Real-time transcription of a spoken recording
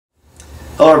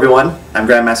Hello everyone, I'm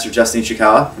Grandmaster Justin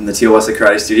Ichikawa from the Teal Wesley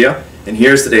Karate Studio, and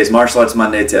here's today's Martial Arts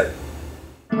Monday tip.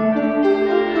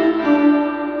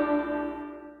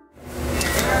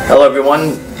 Hello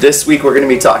everyone, this week we're going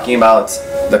to be talking about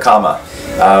the kama.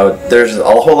 There's a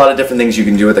whole lot of different things you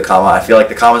can do with the kama. I feel like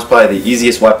the kama is probably the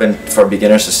easiest weapon for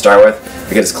beginners to start with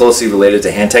because it's closely related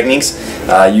to hand techniques.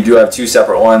 You do have two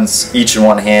separate ones, each in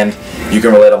one hand. You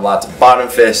can relate them a lot to bottom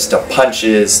fists, to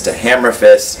punches, to hammer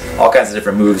fists. All kinds of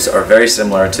different moves are very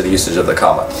similar to the usage of the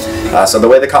kama. So the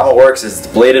way the kama works is it's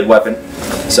a bladed weapon.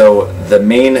 So the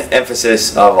main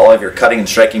emphasis of all of your cutting and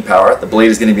striking power, the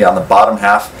blade is going to be on the bottom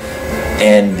half,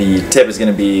 and the tip is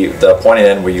going to be the pointed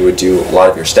end where you would do a lot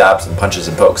of your stabs and punches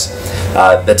and pokes.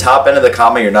 The top end of the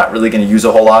kama you're not really going to use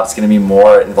a whole lot. It's going to be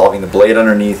more involving the blade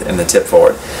underneath and the tip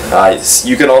forward.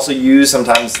 You can also use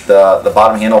sometimes the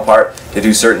bottom handle part to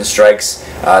do certain strikes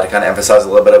to kind of emphasize a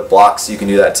little bit of blocks. You can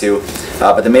do that too.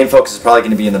 But the main focus is probably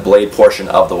going to be in the blade portion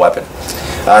of the weapon.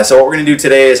 So what we're going to do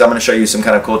today is I'm going to show you some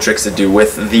kind of cool tricks to do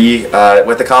with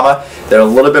the kama. They're a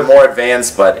little bit more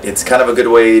advanced, but it's kind of a good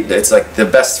way. It's like the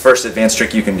best first advanced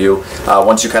trick you can do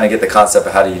once you kind of get the concept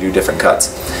of how do you do different cuts.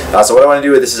 So what I want to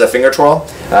do is this is a finger twirl.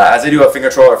 As I do a finger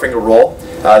twirl or finger roll,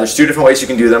 there's two different ways you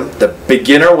can do them. The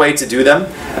beginner way to do them,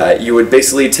 you would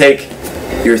basically take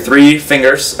your three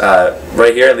fingers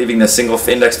right here, leaving the single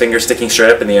index finger sticking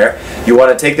straight up in the air. You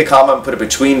want to take the kama and put it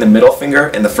between the middle finger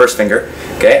and the first finger,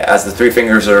 okay, as the three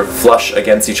fingers are flush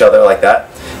against each other like that.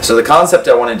 So the concept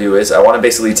I want to do is I want to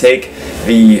basically take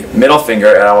the middle finger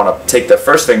and I want to take the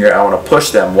first finger and I want to push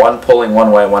them, one pulling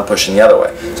one way and one pushing the other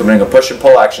way. So I'm doing a push and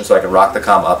pull action so I can rock the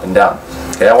kama up and down.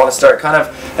 Okay, I want to start kind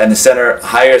of in the center,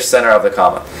 higher center of the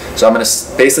kama. So I'm going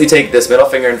to basically take this middle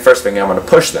finger and first finger, I'm going to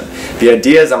push them. The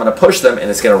idea is I'm going to push them and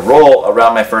it's going to roll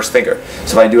around my first finger.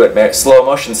 So if I do it slow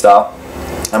motion style,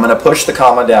 I'm going to push the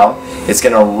kama down, it's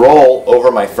going to roll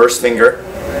over my first finger,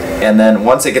 and then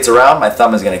once it gets around, my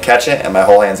thumb is going to catch it and my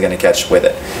whole hand is going to catch with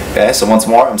it. Okay, so once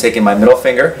more, I'm taking my middle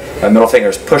finger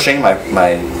is pushing, my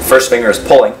first finger is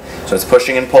pulling, so it's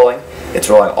pushing and pulling, it's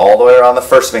rolling all the way around the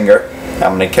first finger,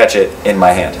 I'm going to catch it in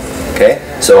my hand.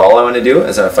 Okay, so all I want to do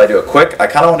is if I do it quick, I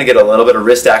kind of want to get a little bit of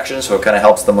wrist action so it kind of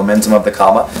helps the momentum of the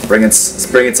kama bring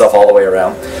itself all the way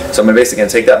around. So I'm basically going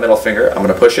to take that middle finger, I'm going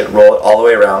to push it and roll it all the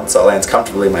way around so it lands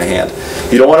comfortably in my hand.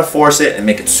 You don't want to force it and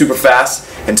make it super fast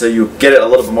until you get it a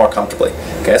little bit more comfortably.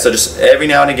 Okay, so just every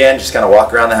now and again, just kind of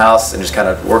walk around the house and just kind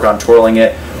of work on twirling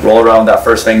it, roll around with that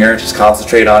first finger, just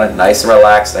concentrate on it, nice and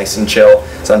relaxed, nice and chill.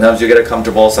 Sometimes you get it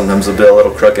comfortable, sometimes it'll be a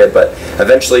little crooked, but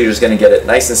eventually you're just going to get it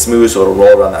nice and smooth so it'll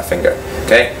roll around that finger.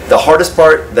 Okay, the hardest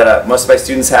part that most of my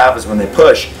students have is when they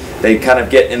push, they kind of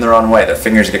get in their own way. Their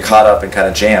fingers get caught up and kind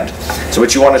of jammed. So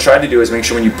what you want to try to do is make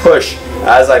sure when you push,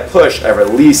 as I push, I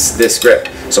release this grip.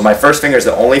 So my first finger is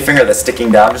the only finger that's sticking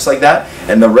down just like that,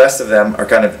 and the rest of them are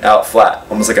kind of out flat,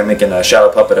 almost like I'm making a shadow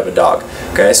puppet of a dog.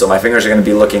 Okay, so my fingers are going to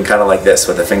be looking kind of like this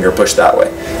with the finger pushed that way.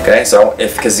 Okay, so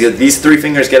because these three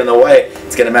fingers get in the way,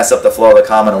 it's going to mess up the flow of the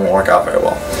kama and it won't work out very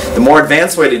well. The more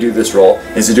advanced way to do this roll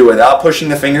is to do it without pushing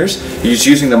the fingers. You're just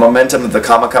using the momentum of the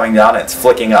kama coming down and it's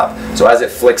flicking up. So as it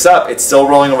flicks up, it's still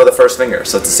rolling over the first finger.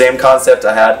 So it's the same concept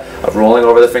I had of rolling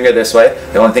over the finger this way.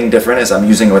 The only thing different is I'm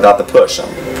using it without the push.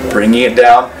 I'm bringing it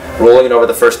down, rolling it over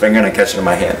the first finger, and I catch it in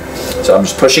my hand. So I'm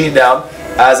just pushing it down.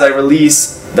 As I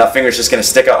release, that finger is just going to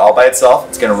stick out all by itself.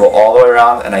 It's going to roll all the way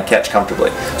around and I catch comfortably.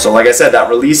 So like I said, that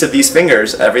release of these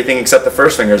fingers, everything except the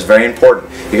first finger, is very important.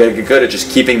 You got to get good at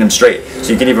just keeping them straight.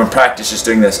 So you can even practice just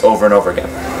doing this over and over again.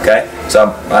 Okay?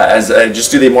 So as I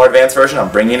just do the more advanced version,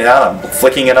 I'm bringing it down, I'm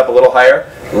flicking it up a little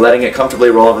higher, letting it comfortably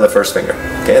roll over the first finger.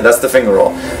 Okay? That's the finger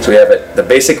roll. So we have it the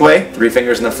basic way, three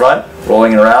fingers in the front,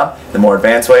 rolling it around. The more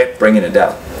advanced way, bringing it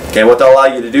down. Okay, what they'll allow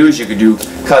you to do is you could do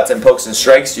cuts and pokes and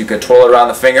strikes. You could twirl around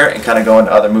the finger and kind of go into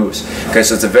other moves. Okay,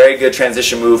 so it's a very good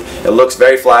transition move. It looks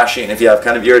very flashy, and if you have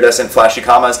kind of iridescent, flashy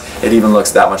kamas, it even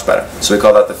looks that much better. So we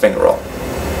call that the finger roll.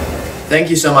 Thank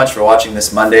you so much for watching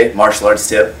this Monday martial arts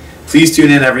tip. Please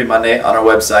tune in every Monday on our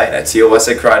website at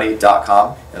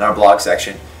tealwesleykarate.com in our blog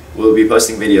section. We'll be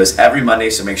posting videos every Monday,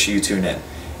 so make sure you tune in.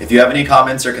 If you have any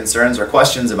comments or concerns or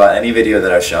questions about any video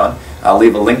that I've shown, I'll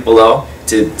leave a link below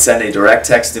to send a direct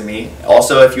text to me.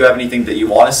 Also, if you have anything that you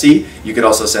want to see, you could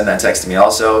also send that text to me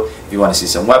also. If you want to see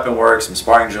some weapon work, some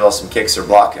sparring drills, some kicks or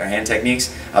block or hand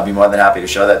techniques, I'll be more than happy to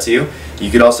show that to you. You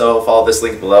could also follow this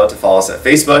link below to follow us at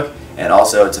Facebook and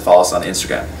also to follow us on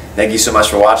Instagram. Thank you so much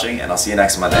for watching, and I'll see you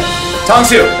next Monday. Tong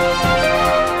Su!